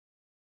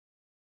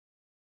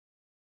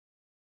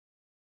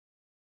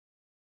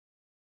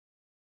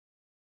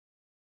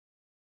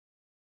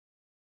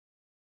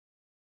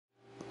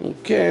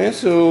Okay,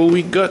 so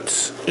we got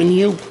a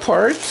new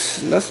part.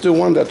 That's the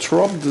one that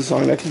Rob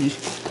designed actually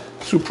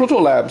through Proto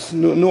Labs.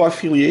 No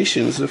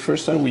affiliations. The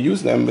first time we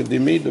used them, but they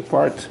made the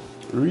part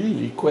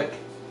really quick.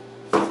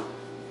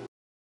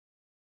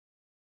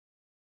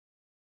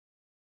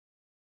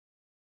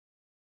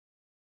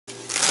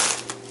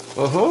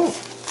 Oh-ho!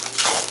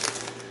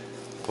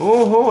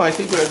 Oh-ho! I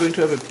think we are going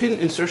to have a pin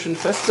insertion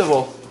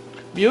festival.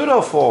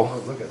 Beautiful!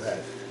 Oh, look at that.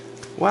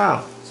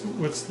 Wow. So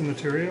what's the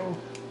material?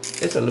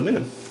 It's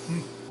aluminum.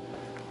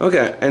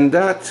 Okay, and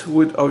that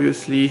would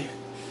obviously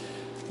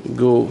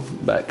go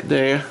back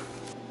there.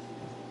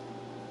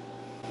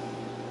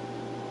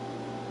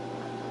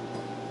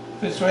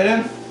 Fits right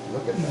in.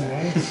 Look at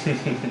that.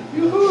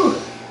 Yoo-hoo!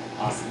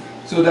 Awesome.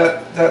 So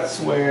that's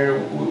where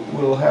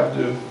we'll have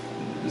the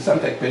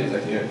Samtec pins. I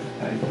think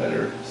I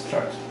better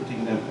start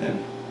putting them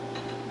in.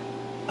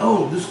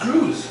 Oh, the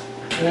screws!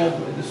 Yeah,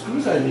 the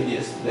screws I made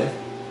yesterday.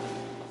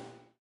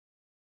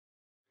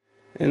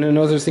 And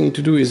another thing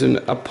to do is an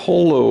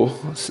Apollo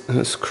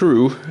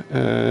screw,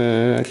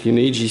 actually an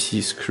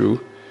AGC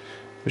screw,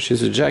 which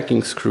is a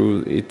jacking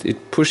screw.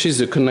 It pushes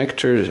the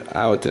connectors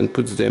out and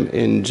puts them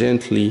in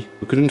gently.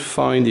 We couldn't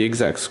find the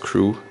exact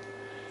screw,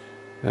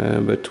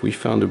 but we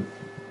found a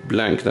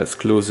blank that's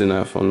close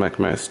enough on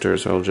McMaster,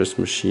 so I'll just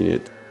machine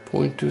it.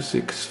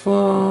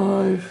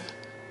 0.265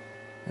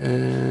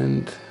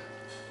 and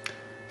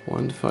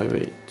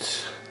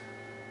 158.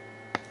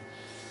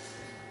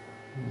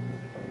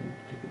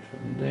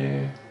 From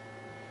there,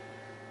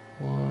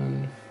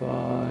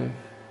 158.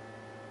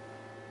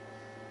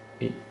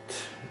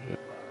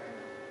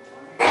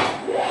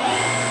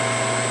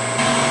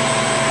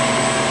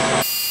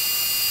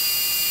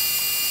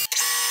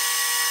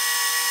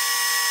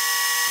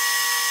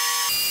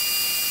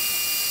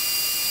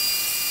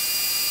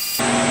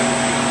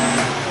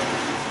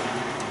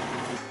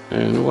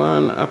 And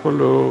one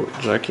Apollo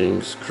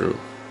jacking screw.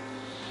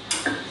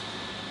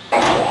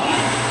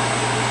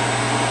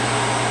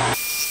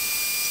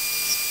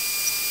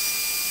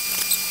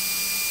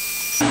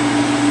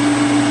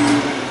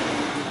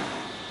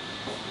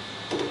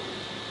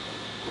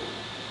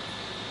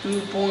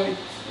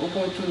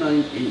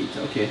 .298.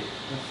 Okay,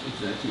 that's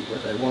exactly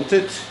what I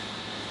wanted.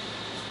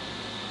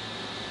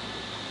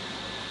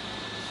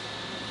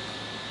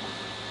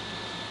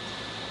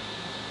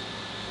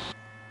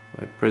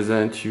 I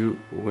present you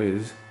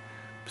with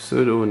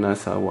pseudo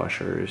NASA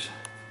washers.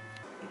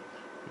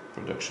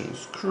 Production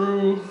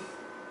screw,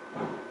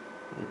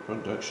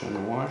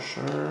 production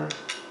washer,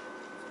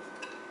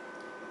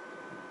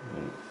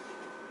 and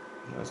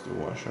that's the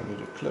washer that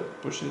the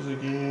clip pushes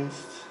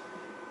against.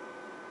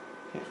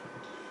 Okay, it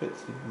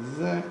fits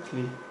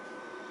exactly.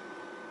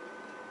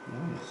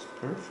 Nice,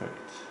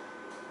 perfect.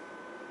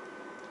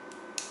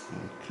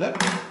 And clip.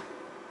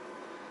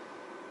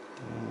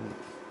 And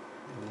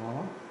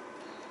voila.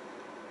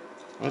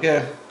 Okay,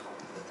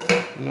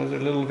 another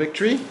little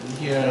victory. And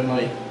here are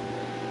my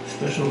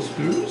special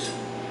screws.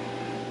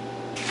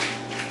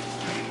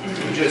 We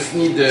just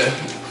need the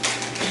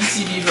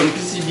PCB from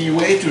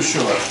PCBWay to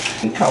show up.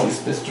 And Carl is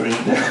pestering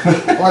them.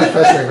 Well, it's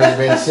pestering because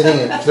we've been sitting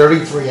at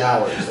 33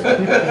 hours.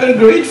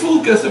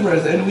 Grateful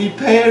customers, and we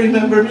pay,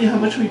 remember me, how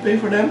much we pay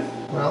for them?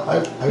 Well, I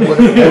would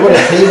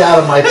have paid out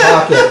of my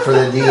pocket for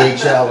the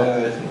DHL.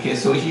 Okay,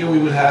 so here we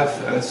will have,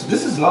 so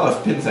this is a lot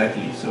of pins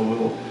actually, so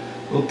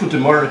we'll put a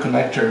motor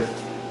connector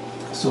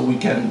so we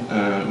can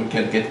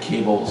get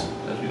cables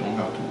that we don't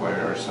have to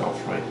wire ourselves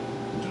right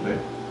into there.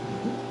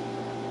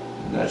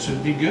 That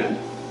should be good.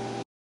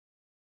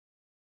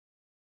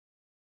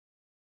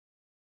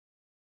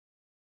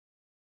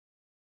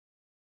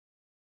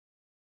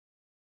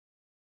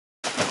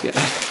 Yeah.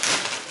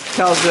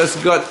 Cal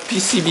just got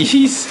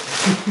PCBs,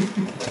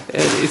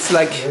 and it's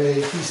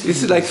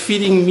like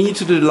feeding me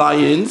to the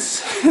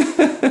lions.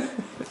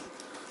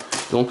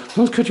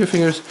 Don't cut your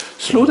fingers.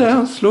 Slow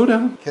down, slow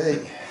down.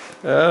 Okay.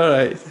 All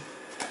right.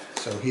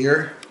 So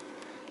here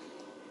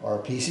are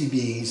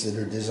PCBs that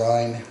are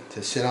designed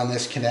to sit on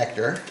this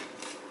connector,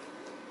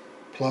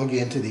 plug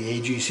into the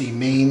AGC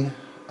main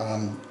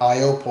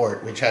I/O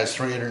port, which has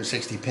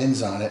 360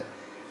 pins on it,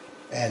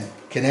 and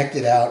connect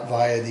it out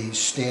via these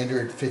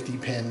standard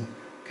 50-pin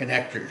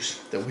connectors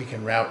that we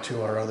can route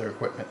to our other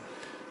equipment.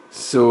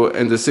 So,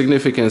 and the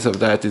significance of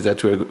that is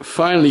that we're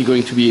finally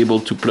going to be able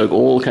to plug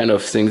all kind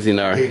of things in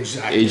our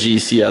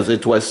AGC as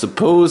it was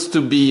supposed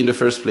to be in the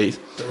first place.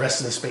 The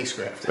rest of the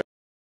spacecraft.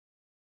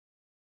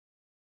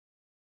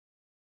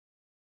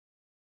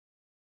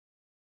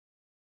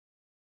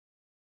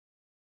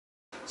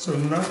 So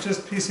not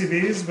just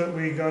PCBs, but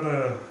we got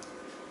a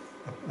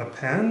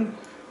pen,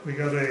 we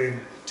got a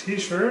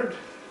t-shirt.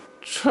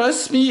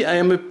 Trust me, I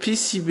am a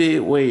PCB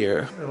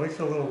wearer. I like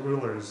the little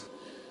rulers.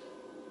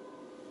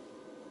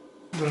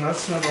 Then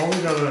that's not all, we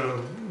got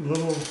a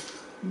little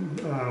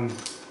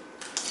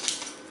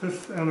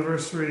 5th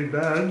anniversary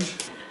badge.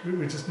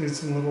 We just need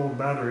some little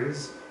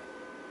batteries.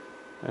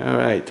 All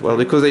right, well,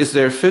 because it's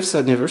their 5th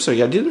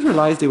anniversary, I didn't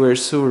realize they were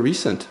so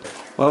recent.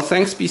 Well,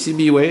 thanks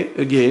PCBWay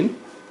again.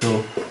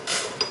 So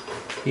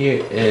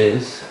here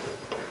is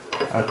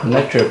our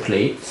connector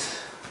plate,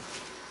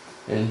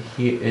 and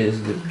here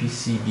is the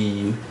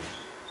PCB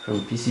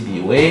from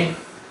PCBWay.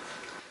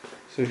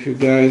 So if you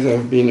guys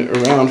have been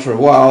around for a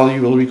while,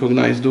 you will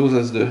recognize those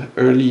as the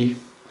early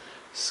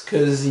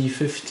SCSI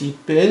 50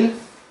 pin,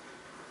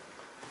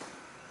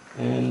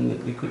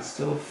 and you could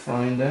still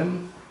find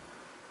them.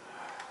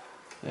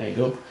 There you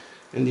go.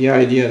 And the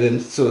idea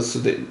then,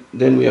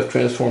 then we have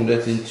transformed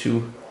that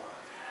into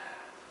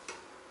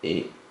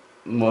a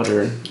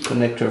modern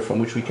connector from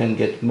which we can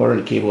get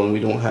modern cable, and we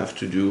don't have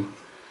to do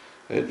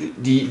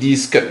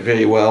these cut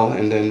very well,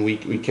 and then we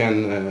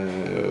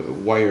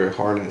can wire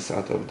harness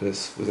out of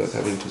this without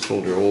having to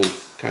solder all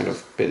kind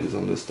of pins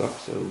on the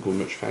stuff, so it'll go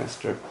much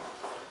faster.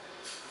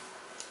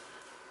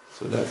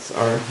 So that's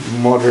our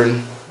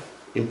modern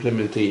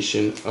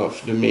implementation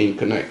of the main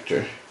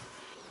connector.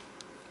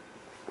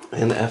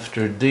 And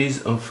after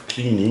days of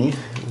cleaning,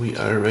 we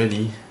are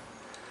ready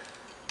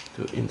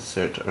to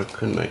insert our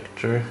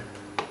connector.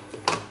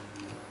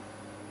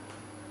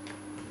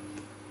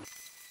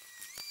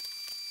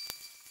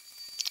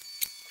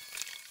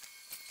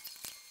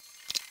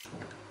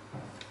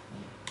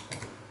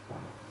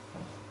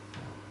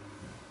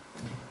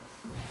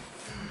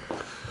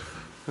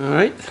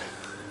 Alright,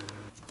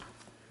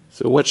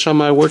 so what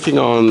am I working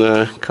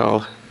on,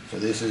 Carl? So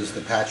this is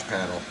the patch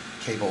panel.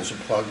 Cables are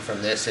plugged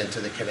from this into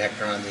the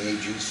connector on the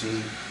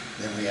AGC.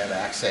 Then we have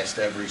access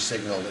to every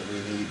signal that we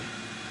need.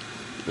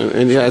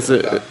 And it has a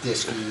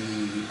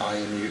DSKY,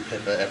 IMU,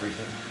 PIPA,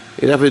 everything.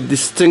 It have a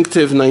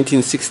distinctive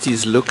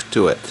 1960s look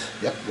to it.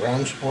 Yep,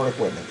 ground support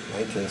equipment,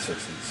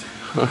 1960s.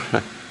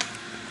 Alright.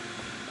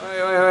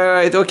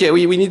 Alright, okay,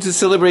 we need to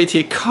celebrate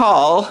here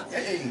Carl,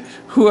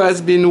 who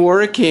has been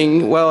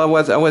working while I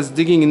was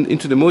digging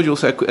into the module,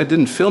 so I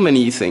didn't film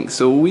anything.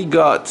 So we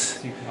got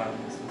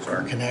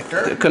our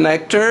connector. The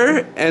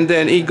connector, and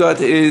then he got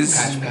his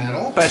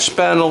patch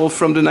panel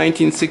from the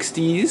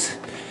 1960s.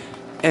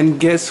 And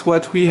guess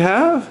what we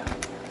have?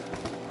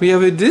 We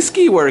have a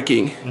DSKY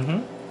working.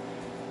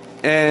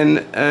 Mm-hmm.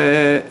 And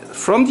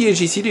from the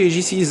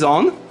AGC is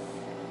on.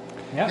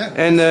 Yeah.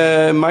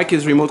 And Mike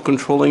is remote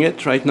controlling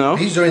it right now.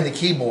 He's doing the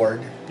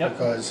keyboard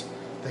because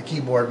the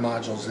keyboard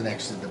module is the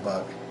next to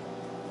debug.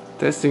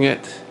 Testing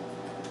it.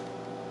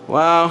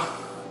 Wow.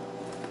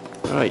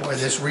 All right. Boy,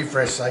 this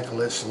refresh cycle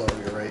is slow,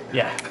 you're right.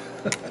 Yeah.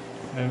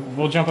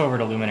 We'll jump over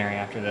to Luminary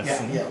after this.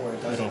 Yeah, where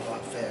it does it a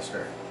lot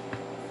faster.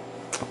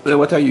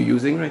 What are you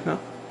using right now?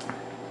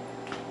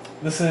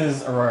 This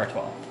is Aurora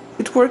 12.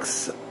 It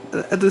works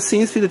at the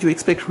same speed that you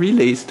expect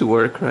relays to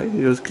work, right?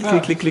 You just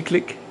click, click, click,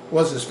 click.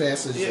 Was as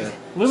fast as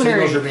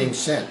Luminary signals are being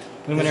sent.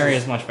 Luminary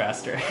is much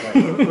faster.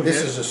 Right.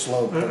 This is a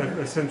slow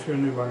printer. I sent you a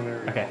new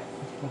binary. Okay.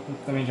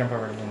 Let me jump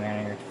over to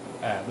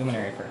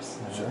Luminary first.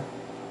 Sure.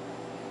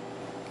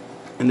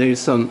 And there is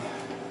some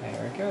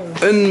There it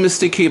goes.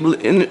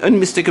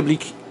 unmistakably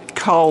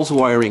Carl's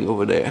wiring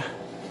over there.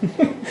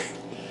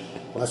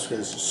 Well, that's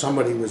because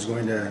somebody was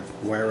going to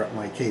wire up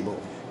my cable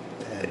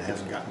and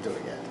hasn't gotten to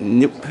it yet.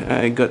 Nope,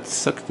 I got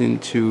sucked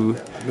into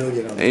A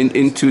million of them.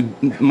 into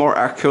more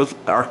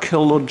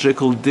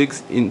archaeological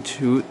digs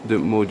into the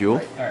module.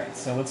 Right. Alright,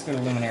 so let's go to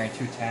Luminary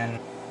 210.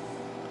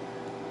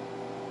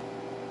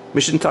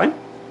 Mission time?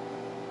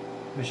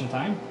 Mission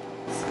time?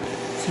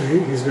 So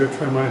he's going to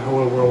try my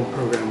Hello World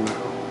program now.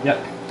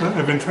 Yep.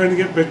 I've been trying to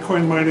get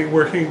Bitcoin mining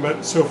working,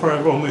 but so far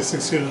I've only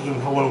succeeded in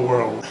Hello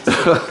World. So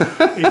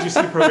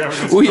AGC programming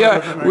is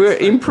We're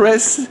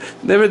impressed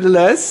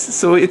nevertheless.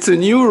 So it's a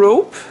new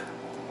rope.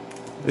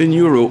 A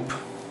new rope.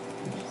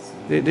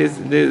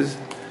 There's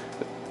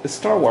a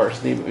Star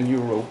Wars named A New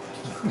Rope.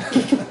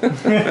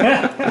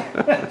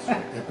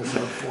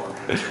 Episode 4.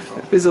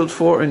 Episode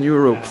 4, A New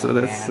Rope. So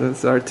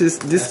that's our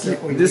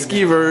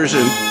DSKY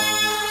version.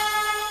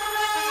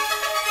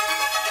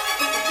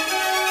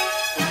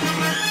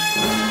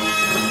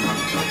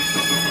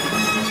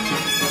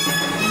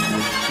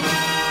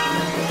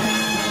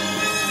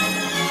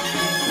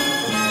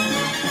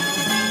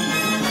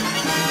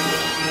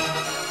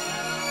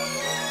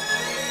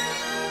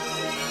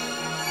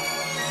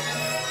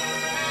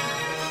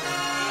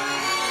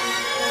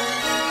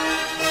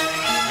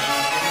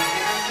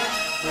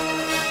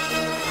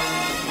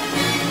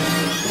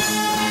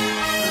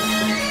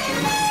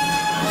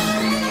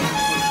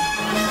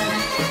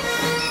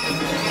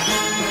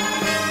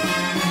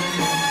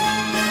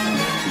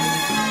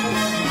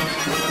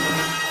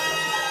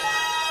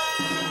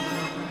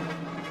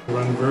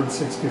 Run verb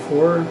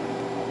 64.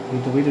 You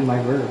deleted my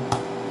verb.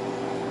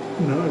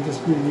 No, I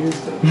just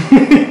reused it.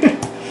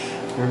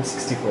 Verb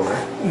 64.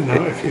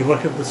 Now, if you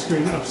look at the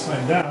screen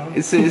upside down,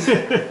 It says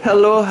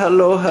hello,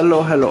 hello,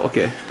 hello, hello.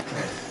 Okay.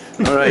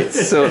 All right.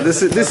 So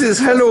this is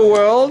Hello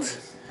World,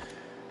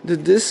 the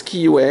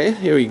DSKY way.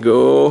 Here we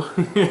go.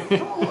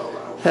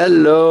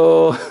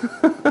 Hello.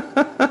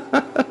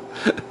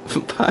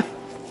 Bye.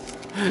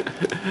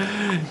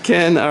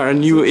 Ken, our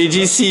new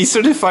AGC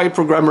certified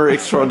programmer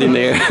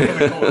extraordinaire. I'm going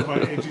to call it my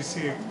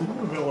AGC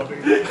ability.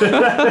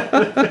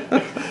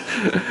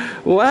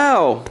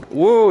 Wow.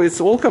 Whoa, it's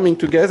all coming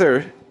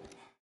together.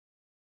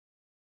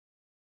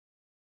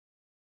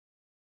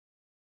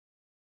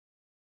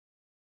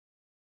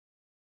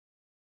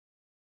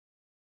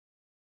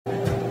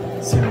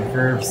 So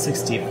verb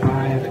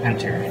 65,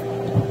 enter.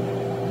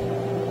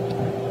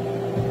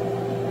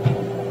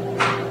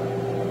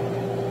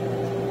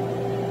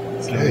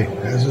 Okay,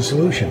 there's a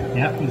solution.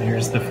 Yep,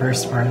 there's the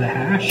first part of the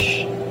hash.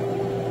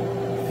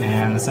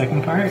 And the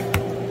second part.